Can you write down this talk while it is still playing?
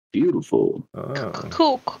beautiful. Oh.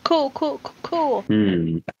 Cool.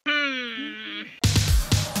 Hmm.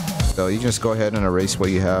 So you just go ahead and erase what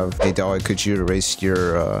you have. Hey Dolly, could you erase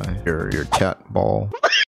your cat ball?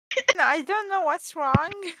 No, I don't know what's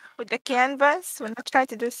wrong with the canvas when I try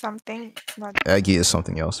to do something. It's not. Aggie is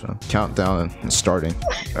something else, man. Countdown and starting.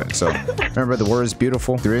 Alright, so remember the word is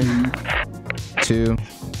beautiful. 3, 2,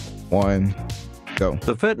 1, go.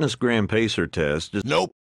 The Fitness Gram Pacer test is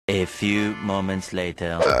Nope. A few moments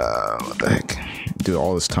later. What the heck? Dude,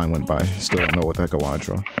 all this time went by. Still don't know what the heck I want to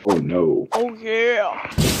draw. Oh no. Oh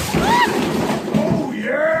yeah. Oh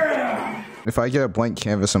yeah. If I get a blank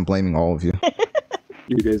canvas, I'm blaming all of you.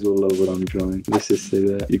 You guys will love what I'm drawing. Let's just say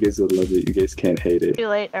that. You guys will love it. You guys can't hate it. Too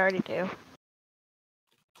late. I already do.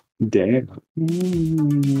 Damn.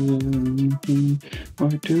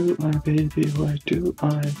 What do I, baby? What do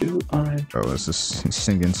I? Oh, is this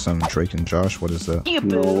singing some Drake and Josh? What is that? You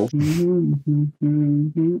No.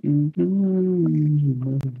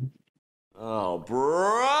 Oh,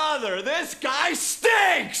 brother, this guy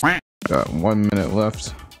stinks! Got 1 minute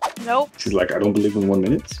left. Nope. She's like, I don't believe in 1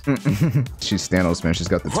 minute. She's Thanos, man. She's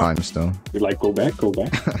got the time stone. You're like, go back. You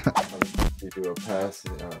do a pass.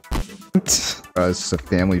 It's a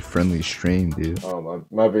family-friendly stream, dude. Oh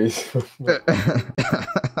my base. I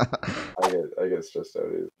get stressed out.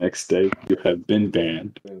 Dude. Next day, you have been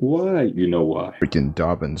banned. Why? You know why. Freaking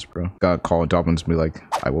Dobbins, bro. Gotta call Dobbins and be like,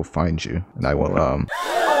 I will find you. And I will,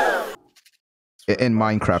 in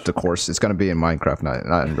Minecraft, of course. It's gonna be in Minecraft,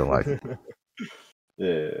 not in real life.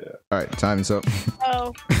 Yeah. Alright, time's up.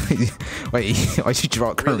 Oh. Wait, why'd you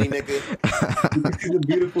draw Really, Kermit? nigga? This is a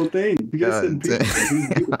beautiful thing. You guys said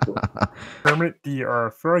beautiful. Kermit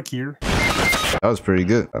the Frog here. That was pretty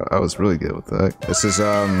good. I was really good with that. This is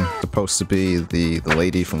supposed to be the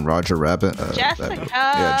lady from Roger Rabbit. Jessica.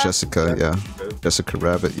 Yeah, Jessica. Yeah, Jessica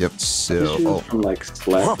Rabbit. Yep. So, She was from like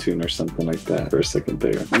Splatoon or something like that for a second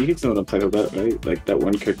there. You guys know what I'm talking about, right? Like that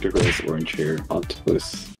one character who has orange hair,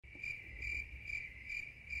 octopus.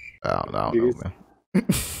 I don't know, man.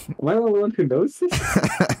 Am I the one who knows this?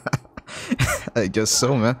 I guess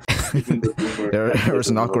so, man. There was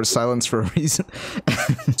an awkward silence for a reason.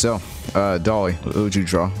 So, Dolly, who'd you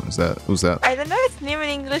draw? Who's that? I don't know its name in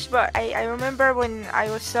English, but I remember when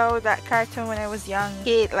I saw that cartoon when I was young.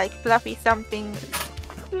 Kid, like Fluffy something.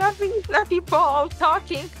 Fluffy ball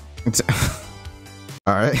talking.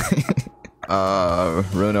 Alright.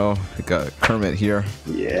 Runo, we got Kermit here.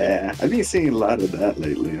 Yeah, I've been seeing a lot of that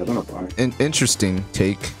lately. I don't know why. Interesting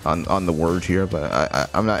take on the word here, but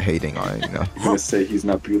I'm not hating on it, you know. You're gonna say he's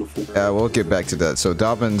not beautiful? Yeah, we'll get back to that. So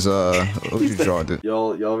Dobbins, who'd you draw?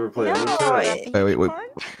 Y'all ever play No, Undertale? Wait.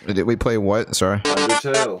 Did we play what? Sorry.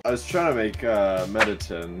 Undertale. I was trying to make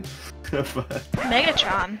Mediton. But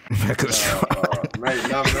Megatron.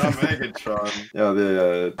 not Megatron. Yeah,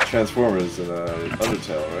 the Transformers in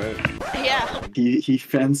Undertale, right? Yeah. He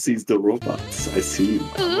fancies the robots. I see.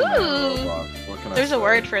 Ooh. What can I There's a say?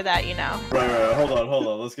 word for that, you know. Right. Hold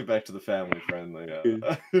on. Let's get back to the family friendly.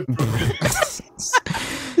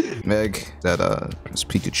 Meg, it's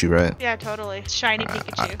Pikachu, right? Yeah, totally. Shiny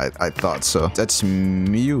Pikachu. I thought so. That's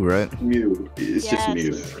Mew, right? Mew. It's just Yes.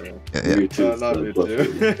 Mew. Yeah. Mewtwo. Not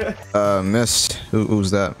Mewtwo. Mist.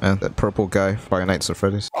 Who's that, man? That purple guy? Five Nights at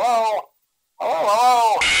Freddy's.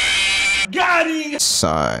 Got him!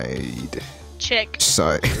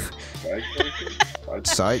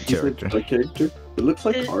 Side character. A character? It looks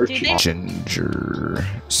like Do Archie. they- Ginger.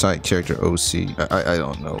 Side character OC. I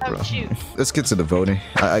don't know, bro. Oh, shoot. Let's get to the voting.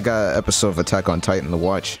 I got an episode of Attack on Titan to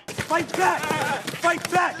watch. Fight back! Fight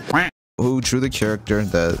back! Who drew the character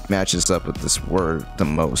that matches up with this word the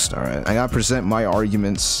most? All right, I gotta present my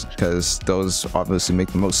arguments because those obviously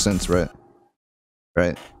make the most sense, right?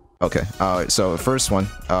 Okay. All right. So the first one,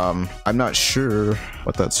 I'm not sure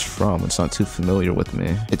what that's from. It's not too familiar with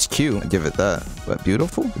me. It's cute. I give it that. But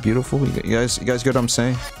beautiful. You guys get what I'm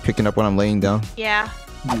saying? Picking up what I'm laying down. Yeah.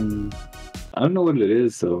 I don't know what it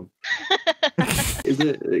is, though. Is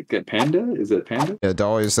it like a panda? Is it panda? Yeah,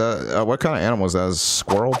 Dolly, is that what kind of animal is that? Is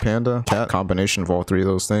squirrel, panda, cat? Combination of all three of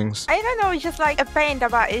those things. I don't know, it's just like a panda,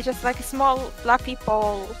 but it's just like a small fluffy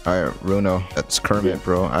ball. All right, Runo, that's Kermit,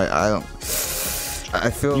 bro. I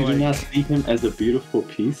feel You like do not see him as a beautiful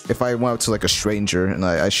piece? if I went up to like a stranger and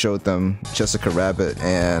I showed them Jessica Rabbit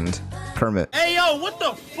and Kermit, Hey, yo, what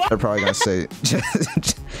the fuck? they're probably gonna say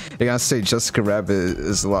they're gonna say Jessica Rabbit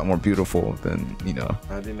is a lot more beautiful than, you know.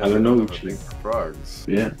 How do you I don't know. have a thing for frogs?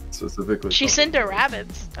 Yeah. Specifically. She's into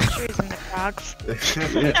rabbits. I'm sure he's into frogs.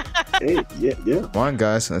 Yeah. Hey, yeah. Come on,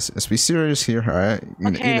 guys, let's be serious here, all right?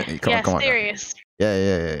 Okay. Come on. Serious.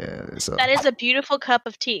 Yeah. So That is a beautiful cup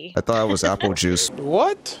of tea. I thought it was apple juice.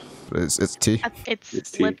 What? It's tea.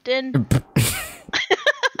 It's tea. Lipton.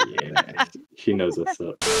 Yeah, she knows what's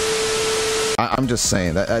up. I'm just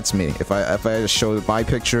saying that's me. If I just show my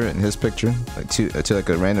picture and his picture like to like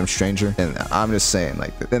a random stranger, and I'm just saying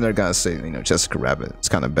like then they're gonna say, you know, Jessica Rabbit. It's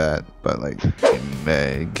kind of bad, but like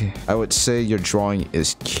Meg, I would say your drawing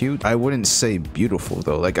is cute. I wouldn't say beautiful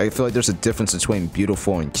though. Like I feel like there's a difference between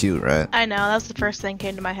beautiful and cute, right? I know, that was the first thing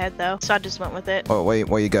came to my head though, so I just went with it. Oh wait,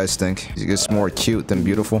 what do you guys think? Is it more cute than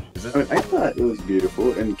beautiful? I mean, I thought it was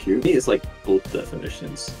beautiful and cute. It's like both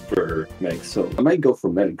definitions for Meg, so I might go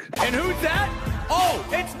for Meg. And who's that? Oh,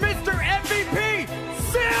 it's Mr. MVP,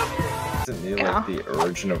 Simp! Isn't he like the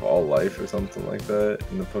origin of all life or something like that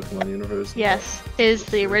in the Pokemon universe? Yes, is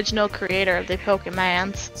the original creator of the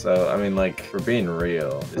Pokemans. So, I mean, like, for being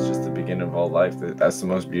real, it's just the beginning of all life. That's the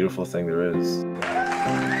most beautiful thing there is.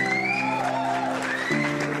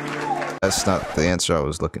 That's not the answer I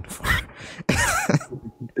was looking for.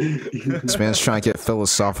 This man's trying to get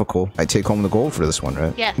philosophical. I take home the gold for this one,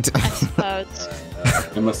 right? Yes, I suppose.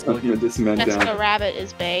 I must not hear this man Jessica down. Rabbit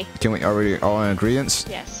is bae. Can we already all in agreements?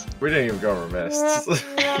 Yes. We didn't even go over Mist.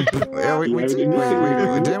 Yeah,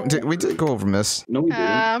 we did go over Mist. No, we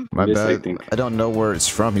didn't. My Yes, I bad. think. I don't know where it's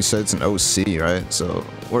from. He said it's an OC, right? So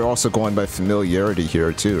we're also going by familiarity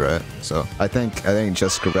here too, right? So I think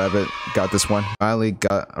Jessica Rabbit got this one. Finally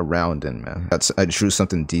got a round in, man. I drew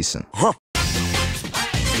something decent.